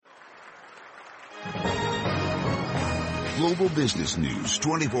global business news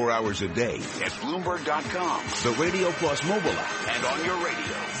 24 hours a day at Bloomberg.com, the Radio Plus mobile app, and on your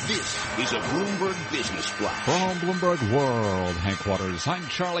radio. This is a Bloomberg Business Flash. From Bloomberg World headquarters, I'm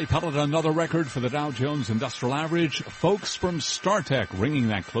Charlie Pellet. Another record for the Dow Jones Industrial Average. Folks from StarTech ringing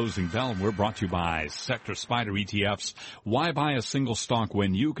that closing bell. We're brought to you by Sector Spider ETFs. Why buy a single stock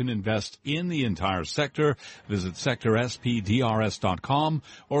when you can invest in the entire sector? Visit sectorspdrs.com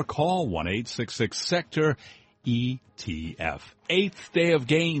or call 1-866-SECTOR ETF. Eighth day of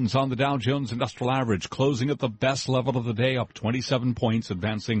gains on the Dow Jones Industrial Average, closing at the best level of the day, up 27 points,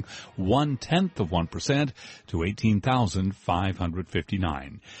 advancing 0.1% to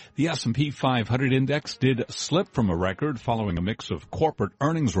 18,559. The S&P 500 index did slip from a record following a mix of corporate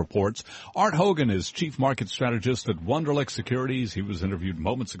earnings reports. Art Hogan is chief market strategist at Wunderlich Securities. He was interviewed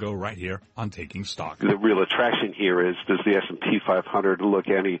moments ago right here on Taking Stock. The real attraction here is, does the S&P 500 look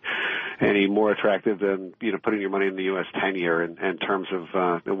any more attractive than, putting your money in the U.S. 10-year in terms of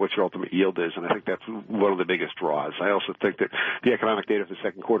what your ultimate yield is? And I think that's one of the biggest draws. I also think that the economic data for the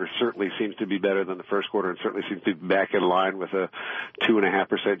second quarter certainly seems to be better than the first quarter, and certainly seems to be back in line with a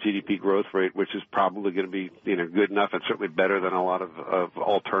 2.5% GDP growth rate, which is probably going to be good enough and certainly better than a lot of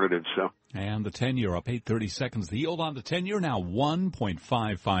alternatives. So. And the 10-year up 8.30. The yield on the 10-year now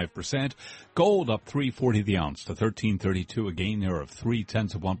 1.55%. Gold up $3.40 the ounce to $13.32, a gain there of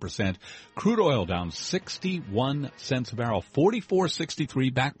 0.3%. Crude oil down 61 cents a barrel,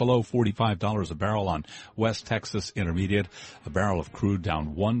 44.63, back below $45 a barrel on West Texas Intermediate. A barrel of crude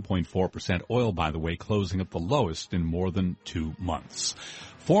down 1.4%. Oil, by the way, closing at the lowest in more than 2 months.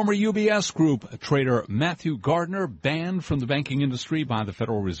 Former UBS Group trader Matthew Gardner banned from the banking industry by the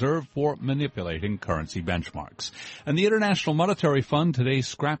Federal Reserve for manipulating currency benchmarks. And the International Monetary Fund today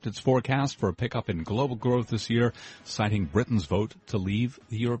scrapped its forecast for a pickup in global growth this year, citing Britain's vote to leave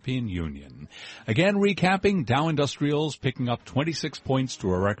the European Union. Again, recapping, Dow Industrials picking up 26 points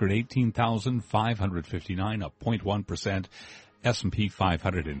to a record 18,559, up 0.1%. S&P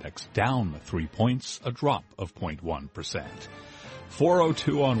 500 index down 3 points, a drop of 0.1%.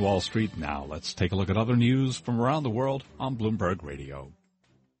 4:02 on Wall Street. Now let's take a look at other news from around the world on Bloomberg Radio.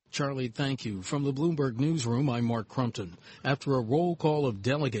 Charlie, thank you. From the Bloomberg Newsroom, I'm Mark Crumpton. After a roll call of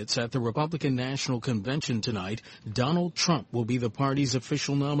delegates at the Republican National Convention tonight, Donald Trump will be the party's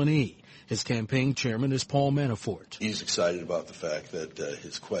official nominee. His campaign chairman is Paul Manafort. He's excited about the fact that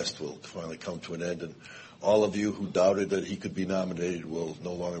his quest will finally come to an end, and all of you who doubted that he could be nominated will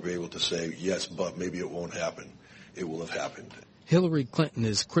no longer be able to say, yes, but maybe it won't happen. It will have happened. Hillary Clinton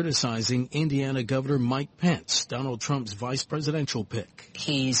is criticizing Indiana Governor Mike Pence, Donald Trump's vice presidential pick.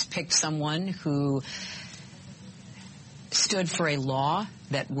 He's picked someone who stood for a law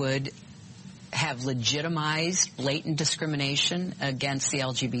that would have legitimized blatant discrimination against the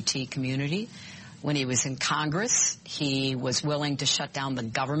LGBT community. When he was in Congress, he was willing to shut down the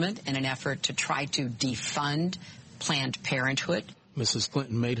government in an effort to try to defund Planned Parenthood. Mrs.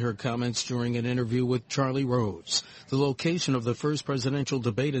 Clinton made her comments during an interview with Charlie Rose. The location of the first presidential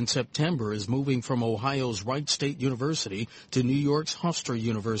debate in September is moving from Ohio's Wright State University to New York's Hofstra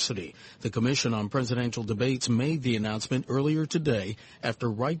University. The Commission on Presidential Debates made the announcement earlier today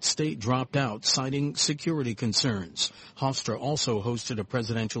after Wright State dropped out, citing security concerns. Hofstra also hosted a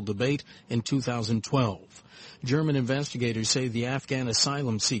presidential debate in 2012. German investigators say the Afghan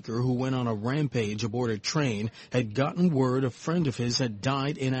asylum seeker who went on a rampage aboard a train had gotten word a friend of his had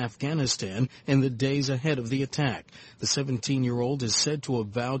died in Afghanistan in the days ahead of the attack. The 17-year-old is said to have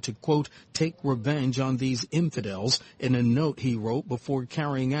vowed to, quote, take revenge on these infidels in a note he wrote before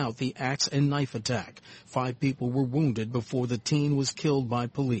carrying out the axe and knife attack. 5 people were wounded before the teen was killed by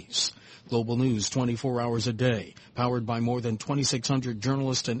police. Global news 24 hours a day, powered by more than 2,600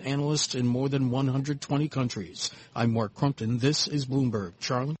 journalists and analysts in more than 120 countries. I'm Mark Crumpton. This is Bloomberg.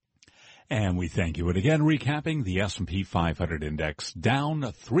 Charlie? And we thank you. And again, recapping, the S&P 500 index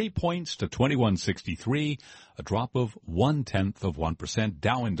down 3 points to 2163, a drop of 0.1%.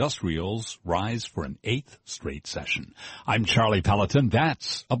 Dow Industrials rise for an 8th straight session. I'm Charlie Pelleton.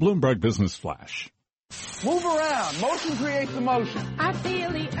 That's a Bloomberg Business Flash. Move around. Motion creates the motion. I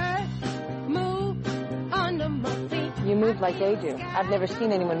feel the earth move under my feet. You move like they do. I've never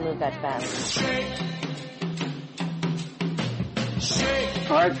seen anyone move that fast. Shake. Shake.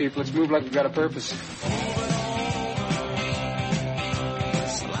 All right, people, let's move like we've got a purpose.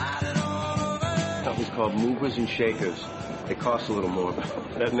 Company's called Movers and Shakers. They cost a little more, but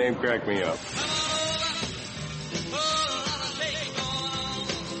that name cracked me up.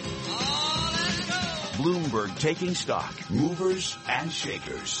 Bloomberg Taking Stock, Movers and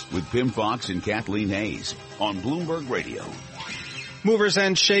Shakers with Pimm Fox and Kathleen Hayes on Bloomberg Radio. Movers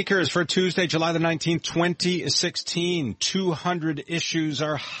and shakers for Tuesday, July the 19th, 2016. 200 issues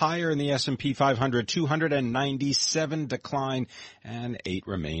are higher in the S&P 500. 297 decline and 8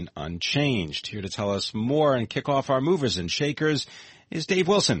 remain unchanged. Here to tell us more and kick off our movers and shakers is Dave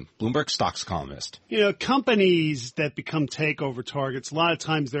Wilson, Bloomberg stocks columnist. You know, companies that become takeover targets, a lot of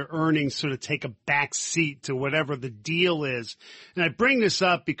times their earnings sort of take a back seat to whatever the deal is. And I bring this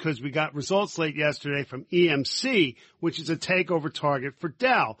up because we got results late yesterday from EMC, which is a takeover target for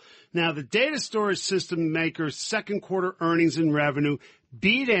Dell. Now, the data storage system maker's second quarter earnings and revenue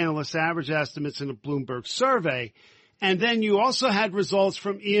beat analyst average estimates in a Bloomberg survey. And then you also had results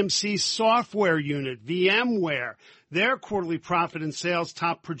from EMC's software unit, VMware. Their quarterly profit and sales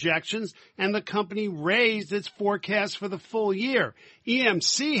topped projections, and the company raised its forecast for the full year.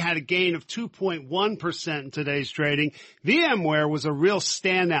 EMC had a gain of 2.1% in today's trading. VMware was a real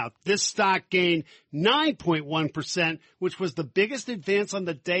standout. This stock gained 9.1%, which was the biggest advance on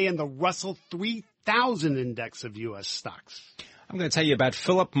the day in the Russell 3000 index of U.S. stocks. I'm going to tell you about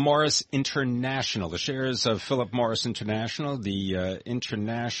Philip Morris International. The shares of Philip Morris International, the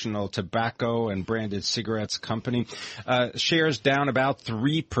international tobacco and branded cigarettes company, shares down about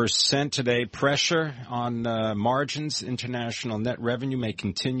 3% today. Pressure on margins. International net revenue may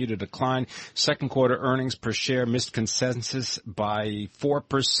continue to decline. Second quarter earnings per share missed consensus by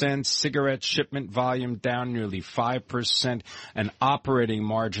 4%. Cigarette shipment volume down nearly 5%, and operating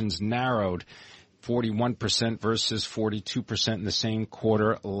margins narrowed 41% versus 42% in the same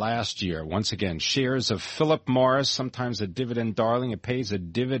quarter last year. Once again, shares of Philip Morris, sometimes a dividend darling, it pays a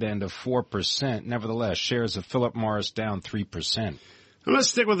dividend of 4%. Nevertheless, shares of Philip Morris down 3%. I'm going to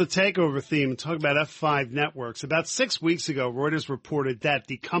stick with the takeover theme and talk about F5 Networks. About 6 weeks ago, Reuters reported that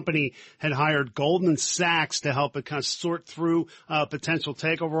the company had hired Goldman Sachs to help it kind of sort through potential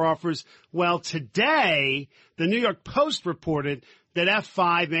takeover offers. Well, today, the New York Post reported that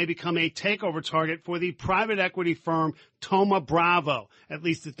F5 may become a takeover target for the private equity firm Thoma Bravo, at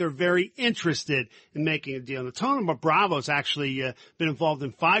least that they're very interested in making a deal. Now, Thoma Bravo's actually been involved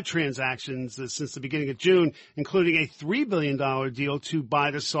in 5 transactions since the beginning of June, including a $3 billion deal to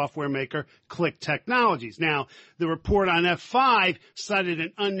buy the software maker Click Technologies. Now, the report on F5 cited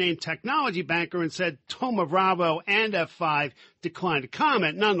an unnamed technology banker and said Thoma Bravo and F5 declined to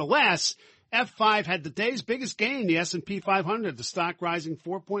comment. Nonetheless, F5 had the day's biggest gain, the S&P 500, the stock rising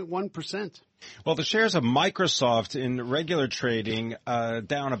 4.1%. Well, the shares of Microsoft in regular trading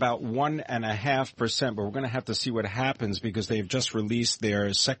down about 1.5%, but we're going to have to see what happens because they've just released their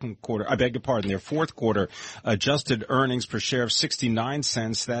their fourth quarter adjusted earnings per share of 69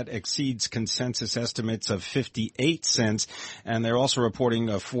 cents. That exceeds consensus estimates of 58 cents, and they're also reporting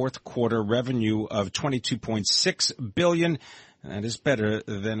a fourth quarter revenue of $22.6 billion. That is better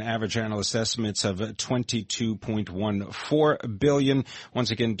than average analyst estimates of $22.14 billion.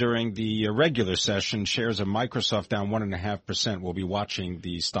 Once again, during the regular session, shares of Microsoft down 1.5%. We'll be watching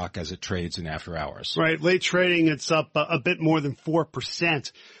the stock as it trades in after hours. Right. Late trading, it's up a bit more than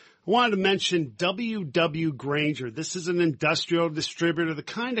 4%. I wanted to mention W.W. Grainger. This is an industrial distributor, the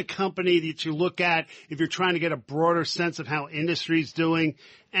kind of company that you look at if you're trying to get a broader sense of how industry's doing.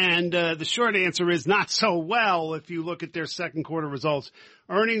 And the short answer is not so well if you look at their second quarter results.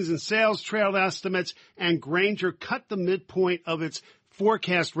 Earnings and sales trailed estimates, and Grainger cut the midpoint of its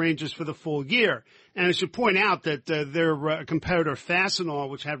forecast ranges for the full year. And I should point out that their competitor Fastenal,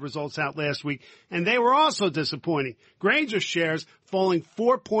 which had results out last week, and they were also disappointing. Grainger shares falling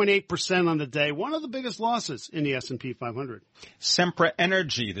 4.8% on the day, one of the biggest losses in the S&P 500. Sempra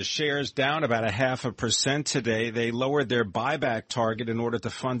Energy, the shares down about 0.5% today. They lowered their buyback target in order to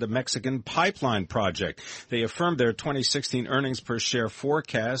fund a Mexican pipeline project. They affirmed their 2016 earnings per share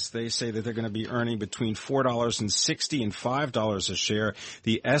forecast. They say that they're going to be earning between $4.60 and $5 a share.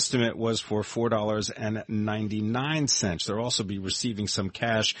 The estimate was for $4.99. They'll also be receiving some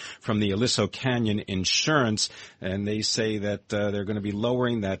cash from the Aliso Canyon Insurance, and they say that they're going to be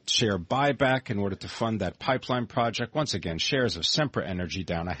lowering that share buyback in order to fund that pipeline project. Once again, shares of Sempra Energy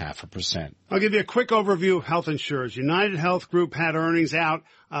down 0.5%. I'll give you a quick overview of health insurers. United Health Group had earnings out.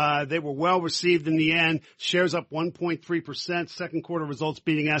 They were well received in the end. Shares up 1.3%. Second quarter results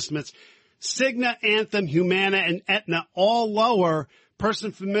beating estimates. Cigna, Anthem, Humana, and Aetna all lower.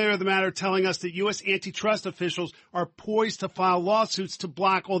 Person familiar with the matter telling us that U.S. antitrust officials are poised to file lawsuits to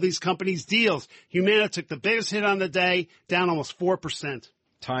block all these companies' deals. Humana took the biggest hit on the day, down almost 4%.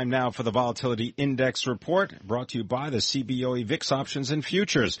 Time now for the Volatility Index Report, brought to you by the CBOE VIX Options and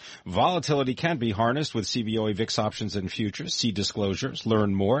Futures. Volatility can be harnessed with CBOE VIX Options and Futures. See disclosures.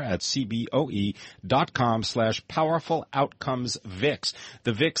 Learn more at cboe.com/powerful outcomes VIX.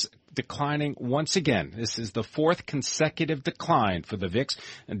 The VIX declining once again. This is the fourth consecutive decline for the VIX,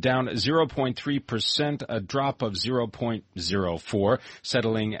 down 0.3%, a drop of 0.04,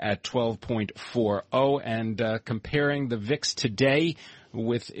 settling at 12.40. And comparing the VIX today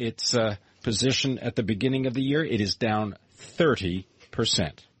with its position at the beginning of the year, it is down 30%.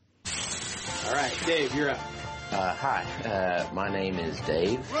 All right, Dave, you're up. Hi, my name is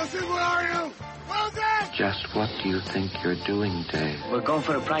Dave. Wilson, where are you? Wilson! Just what do you think you're doing, Dave? We're going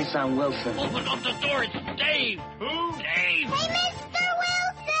for the price on Wilson. Open up the door, it's Dave! Who? Dave! Hey, Mr.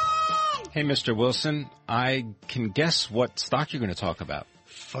 Wilson! Hey, Mr. Wilson, I can guess what stock you're going to talk about.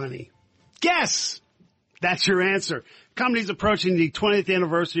 Funny. Guess! That's your answer. Company's approaching the 20th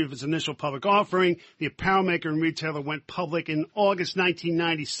anniversary of its initial public offering. The apparel maker and retailer went public in August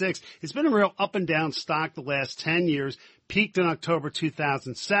 1996. It's been a real up and down stock the last 10 years. Peaked in October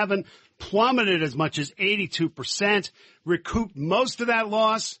 2007, plummeted as much as 82%, recouped most of that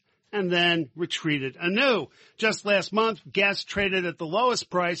loss, and then retreated anew. Just last month, Guess traded at the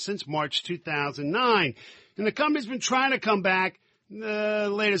lowest price since March 2009. And the company's been trying to come back. The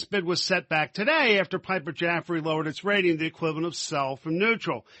latest bid was set back today after Piper Jaffray lowered its rating, the equivalent of sell from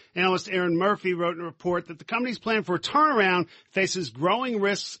neutral. Analyst Aaron Murphy wrote in a report that the company's plan for a turnaround faces growing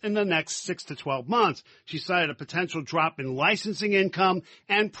risks in the next 6 to 12 months. She cited a potential drop in licensing income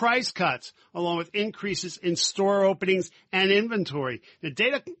and price cuts, along with increases in store openings and inventory. The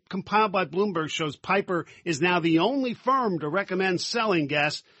data compiled by Bloomberg shows Piper is now the only firm to recommend selling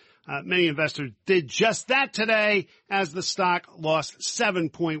Guess. Many investors did just that today as the stock lost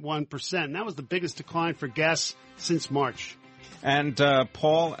 7.1%. That was the biggest decline for Guess since March. And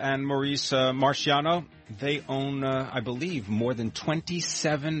Paul and Maurice Marciano, they own, I believe, more than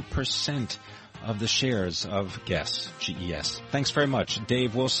 27% of the shares of Guess, GES. Thanks very much.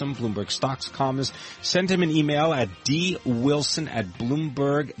 Dave Wilson, Bloomberg Stocks columnist. Send him an email at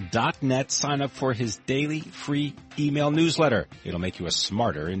dwilson@bloomberg.net. Sign up for his daily free email newsletter. It'll make you a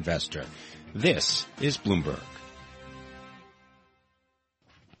smarter investor. This is Bloomberg.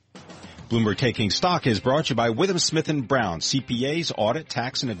 Bloomberg Taking Stock is brought to you by Withum Smith & Brown, CPAs, audit,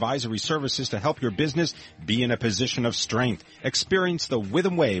 tax, and advisory services to help your business be in a position of strength. Experience the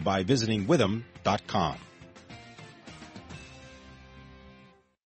Withum way by visiting withum.com.